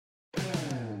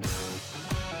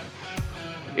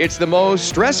It's the most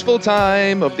stressful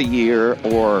time of the year,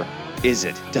 or is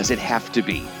it? Does it have to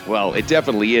be? Well, it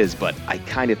definitely is, but I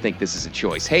kind of think this is a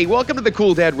choice. Hey, welcome to the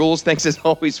Cool Dad Rules. Thanks as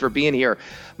always for being here.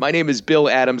 My name is Bill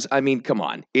Adams. I mean, come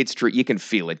on. It's true. You can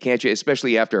feel it, can't you?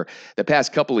 Especially after the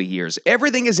past couple of years.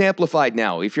 Everything is amplified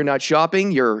now. If you're not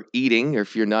shopping, you're eating.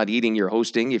 If you're not eating, you're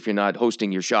hosting. If you're not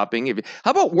hosting, you're shopping.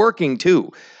 How about working too?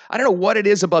 I don't know what it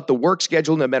is about the work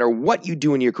schedule, no matter what you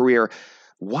do in your career.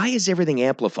 Why is everything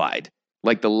amplified?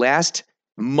 Like the last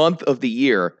month of the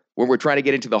year when we're trying to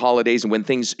get into the holidays and when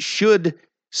things should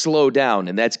slow down,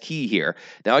 and that's key here.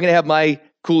 Now, I'm going to have my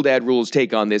Cool Dad Rules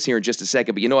take on this here in just a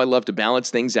second, but I love to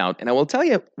balance things out, and I will tell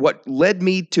you what led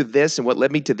me to this and what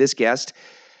led me to this guest.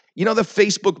 The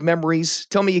Facebook memories,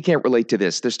 tell me you can't relate to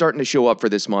this. They're starting to show up for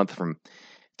this month from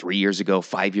 3 years ago,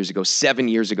 5 years ago, 7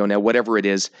 years ago now, whatever it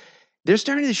is. They're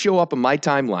starting to show up on my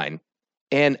timeline,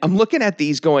 and I'm looking at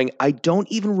these going, I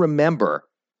don't even remember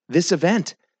this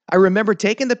event. I remember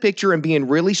taking the picture and being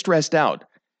really stressed out,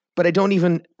 but I don't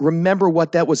even remember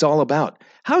what that was all about.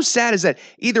 How sad is that?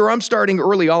 Either I'm starting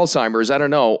early Alzheimer's, I don't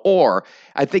know, or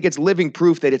I think it's living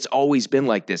proof that it's always been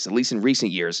like this, at least in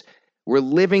recent years. We're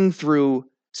living through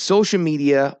social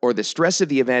media or the stress of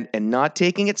the event and not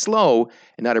taking it slow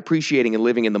and not appreciating and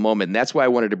living in the moment. And that's why I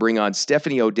wanted to bring on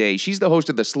Stephanie O'Day. She's the host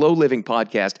of the Slow Living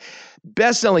podcast,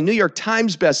 best-selling, New York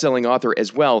Times best-selling author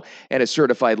as well, and a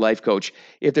certified life coach.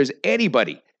 If there's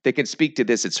anybody that can speak to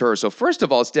this, it's her. So first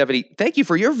of all, Stephanie, thank you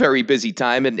for your very busy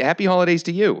time and happy holidays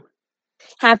to you.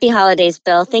 Happy holidays,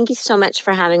 Bill. Thank you so much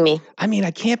for having me. I mean,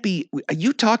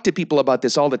 you talk to people about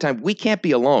this all the time. We can't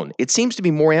be alone. It seems to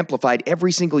be more amplified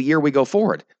every single year we go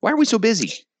forward. Why are we so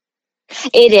busy?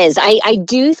 It is. I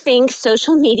do think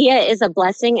social media is a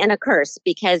blessing and a curse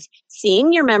because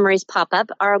seeing your memories pop up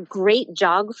are a great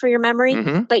jog for your memory.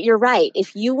 Mm-hmm. But you're right.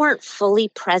 If you weren't fully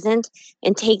present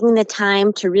and taking the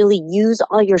time to really use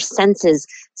all your senses,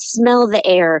 smell the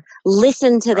air,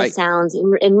 listen to the sounds,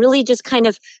 and really just kind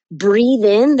of breathe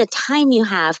in the time you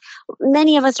have.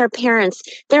 Many of us are parents.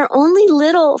 They're only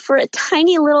little for a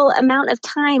tiny little amount of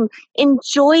time.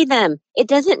 Enjoy them. It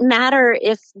doesn't matter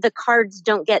if the cards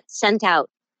don't get sent out.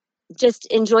 Just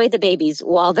enjoy the babies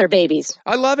while they're babies.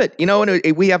 I love it.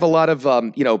 And we have a lot of,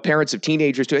 parents of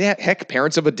teenagers too. Heck,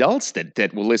 parents of adults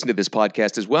that will listen to this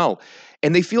podcast as well.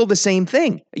 And they feel the same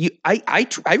thing. I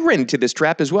ran into this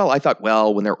trap as well. I thought,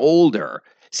 well, when they're older,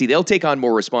 see, they'll take on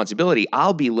more responsibility.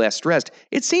 I'll be less stressed.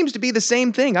 It seems to be the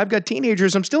same thing. I've got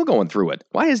teenagers. I'm still going through it.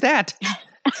 Why is that?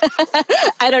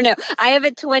 I don't know. I have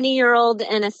a 20-year-old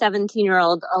and a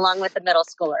 17-year-old along with a middle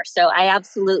schooler. So I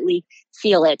absolutely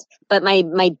feel it. But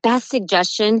my best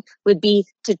suggestion would be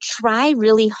to try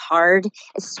really hard,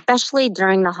 especially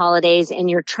during the holidays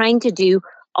and you're trying to do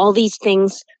all these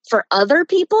things for other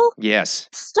people. Yes.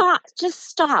 Just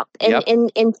stop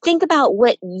and think about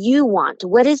what you want.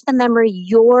 What is the memory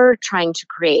you're trying to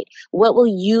create? What will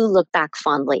you look back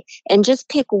fondly? And just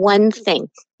pick one thing.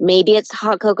 Maybe it's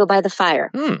hot cocoa by the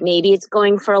fire. Maybe it's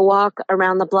going for a walk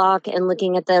around the block and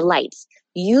looking at the lights.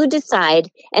 You decide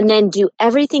and then do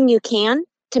everything you can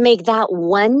to make that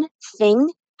one thing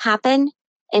happen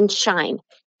and shine.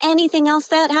 Anything else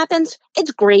that happens, it's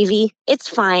gravy, it's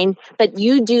fine, but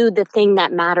you do the thing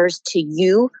that matters to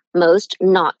you most,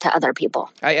 not to other people.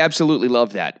 I absolutely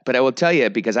love that. But I will tell you,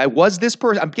 because I was this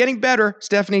person, I'm getting better,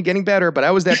 Stephanie, getting better, but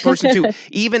I was that person too,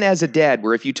 even as a dad,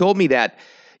 where if you told me that,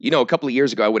 a couple of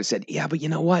years ago, I would have said, yeah, but you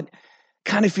know what?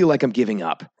 Kind of feel like I'm giving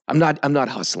up. I'm not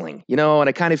hustling, and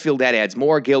I kind of feel that adds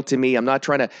more guilt to me. I'm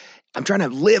trying to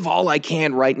live all I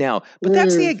can right now. But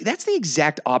that's the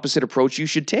exact opposite approach you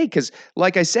should take. Because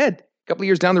like I said, a couple of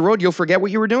years down the road, you'll forget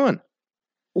what you were doing.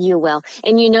 You will.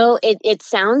 And it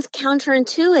sounds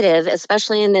counterintuitive,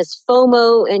 especially in this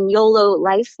FOMO and YOLO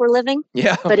life we're living.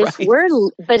 Yeah. But if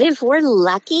we're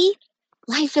lucky,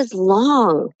 life is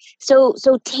long. So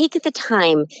take the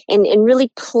time and really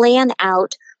plan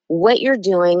out what you're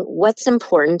doing, what's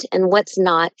important and what's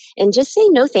not, and just say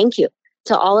no thank you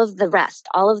to all of the rest,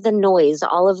 all of the noise,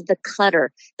 all of the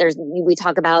clutter. We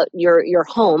talk about your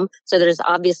home, so there's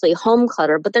obviously home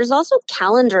clutter, but there's also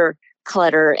calendar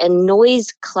clutter and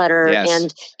noise clutter.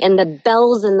 Yes. and the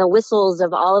bells and the whistles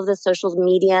of all of the social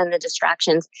media and the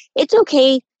distractions. It's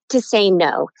okay to say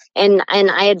no. And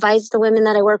I advise the women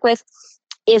that I work with,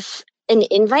 if an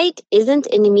invite isn't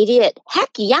an immediate,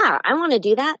 heck yeah, I want to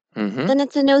do that, then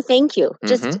it's a no thank you.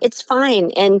 Just, it's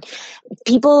fine. And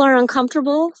people are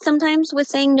uncomfortable sometimes with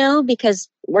saying no because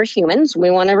we're humans.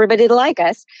 We want everybody to like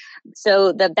us.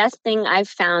 So the best thing I've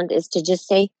found is to just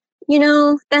say,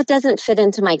 that doesn't fit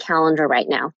into my calendar right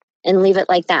now. and leave it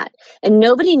like that. And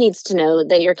nobody needs to know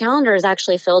that your calendar is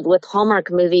actually filled with Hallmark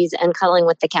movies and cuddling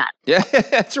with the cat. Yeah,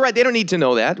 that's right. They don't need to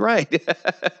know that, right?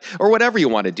 Or whatever you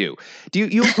want to do. Do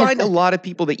you find a lot of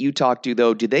people that you talk to,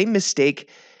 though, do they mistake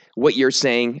what you're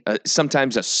saying,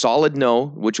 sometimes a solid no,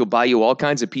 which will buy you all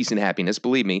kinds of peace and happiness,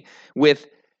 believe me, with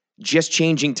just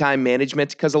changing time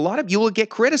management? Because a lot of you will get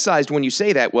criticized when you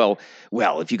say that. Well,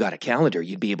 if you got a calendar,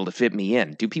 you'd be able to fit me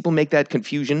in. Do people make that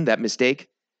confusion, that mistake?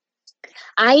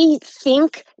 I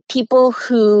think people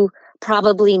who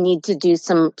probably need to do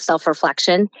some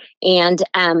self-reflection and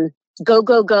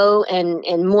go,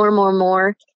 and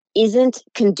more isn't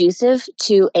conducive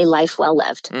to a life well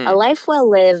lived. A life well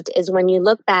lived is when you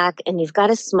look back and you've got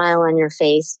a smile on your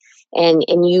face and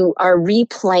you are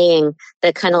replaying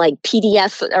the kind of like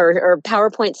PDF or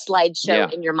PowerPoint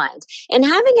slideshow in your mind. And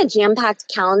having a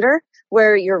jam-packed calendar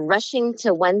where you're rushing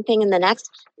to one thing and the next,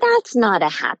 that's not a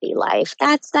happy life.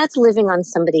 That's living on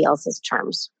somebody else's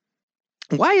terms.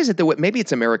 Why is it that maybe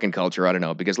it's American culture? I don't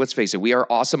know, because let's face it, we are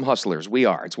awesome hustlers. We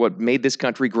are. It's what made this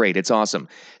country great. It's awesome.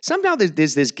 Somehow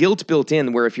there's this guilt built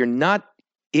in where if you're not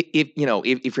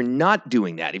you're not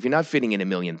doing that, if you're not fitting in a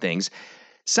million things,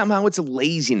 somehow it's a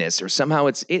laziness or somehow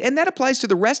and that applies to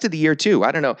the rest of the year too.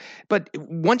 I don't know. But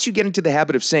once you get into the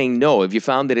habit of saying no, have you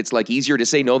found that it's like easier to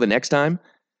say no the next time?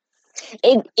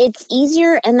 It's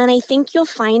easier, and then I think you'll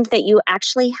find that you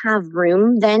actually have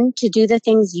room then to do the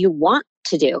things you want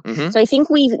to do. Mm-hmm. So I think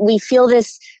we feel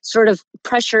this sort of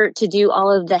pressure to do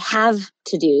all of the have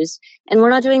to do's, and we're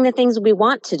not doing the things we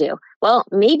want to do. Well,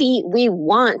 maybe we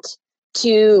want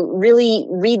to really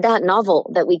read that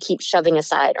novel that we keep shoving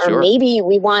aside, or maybe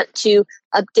we want to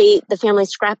update the family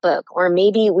scrapbook, or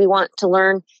maybe we want to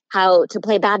learn how to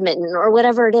play badminton or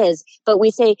whatever it is. But we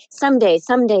say someday.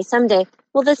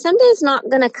 Well, the someday is not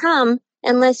going to come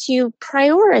unless you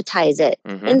prioritize it.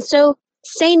 Mm-hmm. And so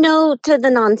say no to the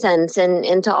nonsense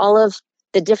and to all of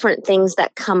the different things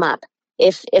that come up.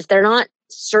 If they're not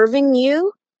serving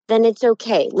you, then it's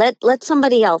okay. Let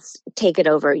somebody else take it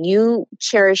over. You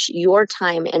cherish your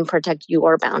time and protect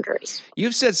your boundaries.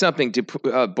 You've said something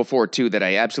before, too, that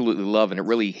I absolutely love, and it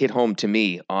really hit home to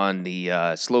me on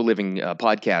the Slow Living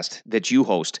podcast that you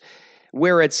host,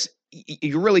 where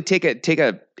you really take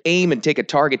a aim and take a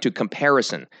target to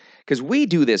comparison. Because we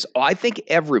do this, I think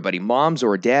everybody, moms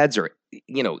or dads or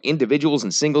individuals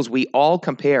and singles, we all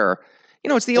compare.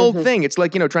 It's the old thing. It's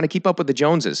like, trying to keep up with the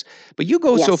Joneses. But you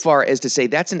go so far as to say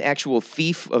that's an actual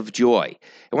thief of joy.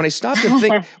 And when I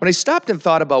stopped and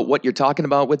thought about what you're talking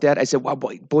about with that, I said, wow,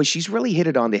 boy, she's really hit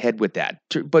it on the head with that.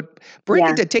 But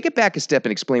take it back a step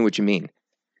and explain what you mean.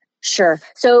 Sure.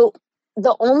 So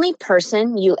the only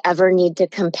person you ever need to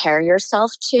compare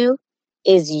yourself to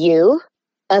is you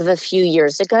of a few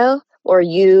years ago, or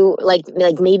you like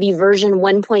maybe version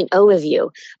 1.0 of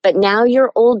you. But now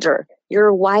you're older.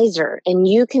 You're wiser, and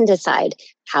you can decide,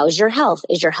 how's your health?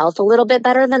 Is your health a little bit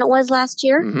better than it was last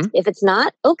year? Mm-hmm. If it's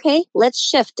not, okay, let's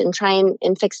shift and try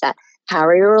and fix that. How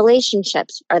are your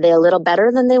relationships? Are they a little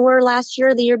better than they were last year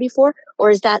or the year before? Or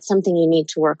is that something you need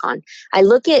to work on? I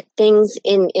look at things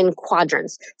in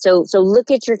quadrants. So look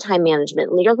at your time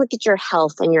management. Look at your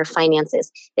health and your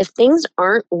finances. If things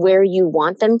aren't where you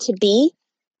want them to be,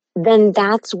 then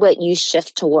that's what you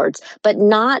shift towards, but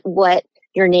not what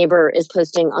your neighbor is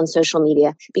posting on social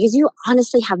media, because you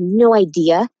honestly have no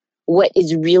idea what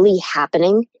is really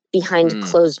happening behind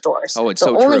closed doors. Oh, it's the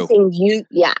so only true.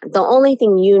 The only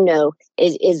thing you know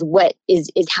is what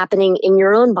is happening in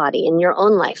your own body, in your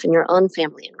own life, in your own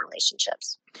family and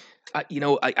relationships.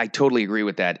 I totally agree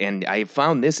with that. And I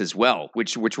found this as well,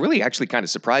 which really actually kind of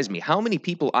surprised me. How many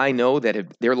people I know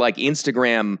they're like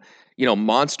Instagram,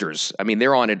 monsters. I mean,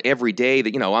 they're on it every day.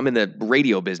 That I'm in the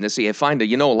radio business. So I find a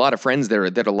lot of friends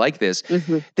that are like this,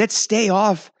 that stay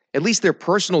off at least their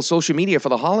personal social media for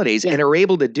the holidays and are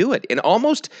able to do it. And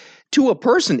almost to a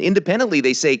person independently,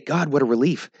 they say, God, what a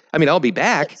relief. I mean, I'll be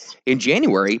back in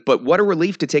January, but what a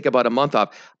relief to take about a month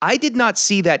off. I did not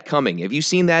see that coming. Have you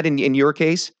seen that in your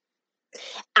case?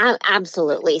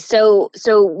 Absolutely. So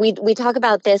we talk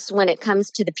about this when it comes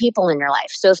to the people in your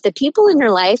life. So if the people in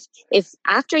your life, if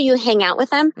after you hang out with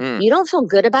them, you don't feel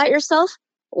good about yourself,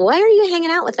 why are you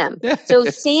hanging out with them? So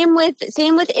same with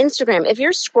Instagram. If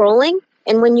you're scrolling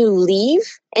and when you leave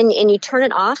and you turn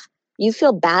it off, you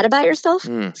feel bad about yourself,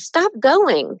 stop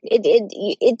going.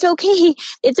 It's okay.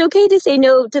 It's okay to say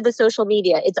no to the social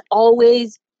media. It's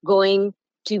always going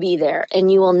to be there,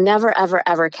 and you will never, ever,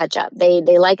 ever catch up. They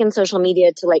liken social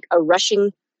media to like a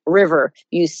rushing river.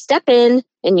 You step in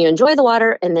and you enjoy the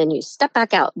water and then you step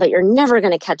back out, but you're never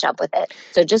going to catch up with it.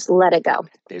 So just let it go.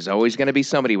 There's always going to be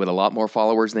somebody with a lot more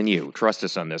followers than you. Trust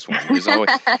us on this one. There's always,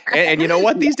 and you know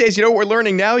what? These days, you know what we're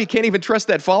learning now? You can't even trust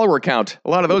that follower count. A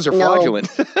lot of those are fraudulent.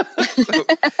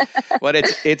 But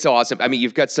it's awesome. I mean,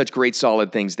 you've got such great,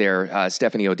 solid things there,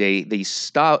 Stephanie O'Day, the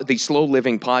Slow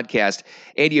Living podcast,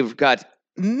 and you've got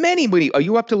many. Are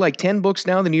you up to like 10 books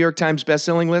now, the New York Times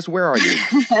bestselling list? Where are you?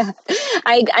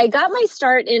 I got my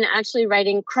start in actually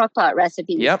writing crockpot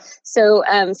recipes. Yep. So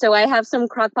I have some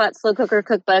crockpot slow cooker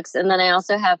cookbooks, and then I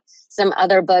also have some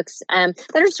other books that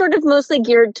are sort of mostly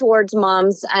geared towards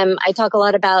moms. I talk a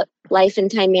lot about life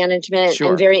and time management.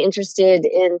 Sure. I'm very interested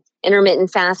in intermittent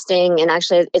fasting, and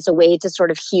actually it's a way to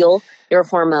sort of heal your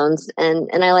hormones, and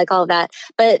I like all of that.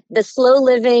 But the slow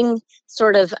living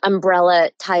sort of umbrella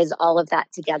ties all of that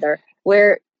together,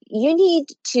 where you need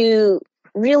to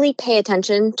really pay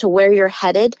attention to where you're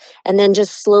headed and then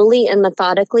just slowly and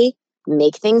methodically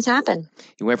make things happen.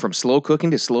 You went from slow cooking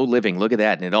to slow living. Look at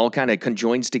that. And it all kind of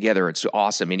conjoins together. It's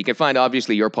awesome. And you can find,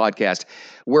 obviously, your podcast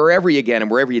wherever you get them,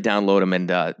 wherever you download them. And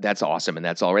that's awesome. And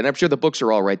that's all right. And I'm sure the books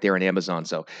are all right there on Amazon.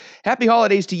 So happy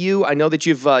holidays to you. I know that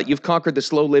you've conquered the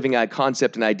slow living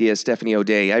concept and idea, Stephanie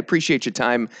O'Day. I appreciate your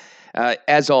time.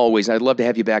 As always, I'd love to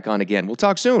have you back on again. We'll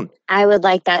talk soon. I would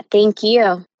like that. Thank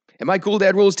you. And my Cool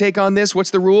Dad Rules take on this.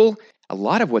 What's the rule? A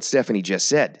lot of what Stephanie just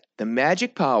said. The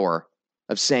magic power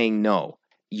of saying no.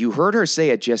 You heard her say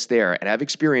it just there, and I've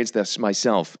experienced this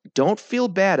myself. Don't feel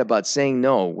bad about saying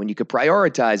no when you could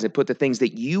prioritize and put the things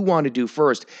that you want to do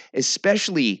first,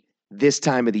 especially this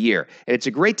time of the year. And it's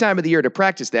a great time of the year to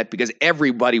practice that because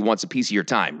everybody wants a piece of your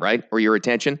time, right? Or your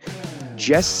attention.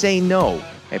 Just say no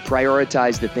and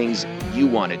prioritize the things you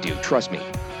want to do. Trust me,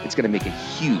 it's going to make a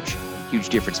huge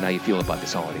difference in how you feel about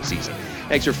this holiday season.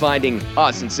 Thanks for finding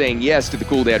us and saying yes to the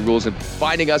Cool Dad Rules and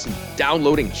finding us and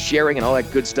downloading, sharing, and all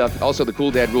that good stuff. Also, the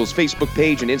Cool Dad Rules Facebook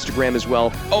page and Instagram as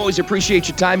well. Always appreciate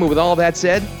your time. And with all that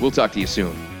said, we'll talk to you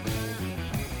soon.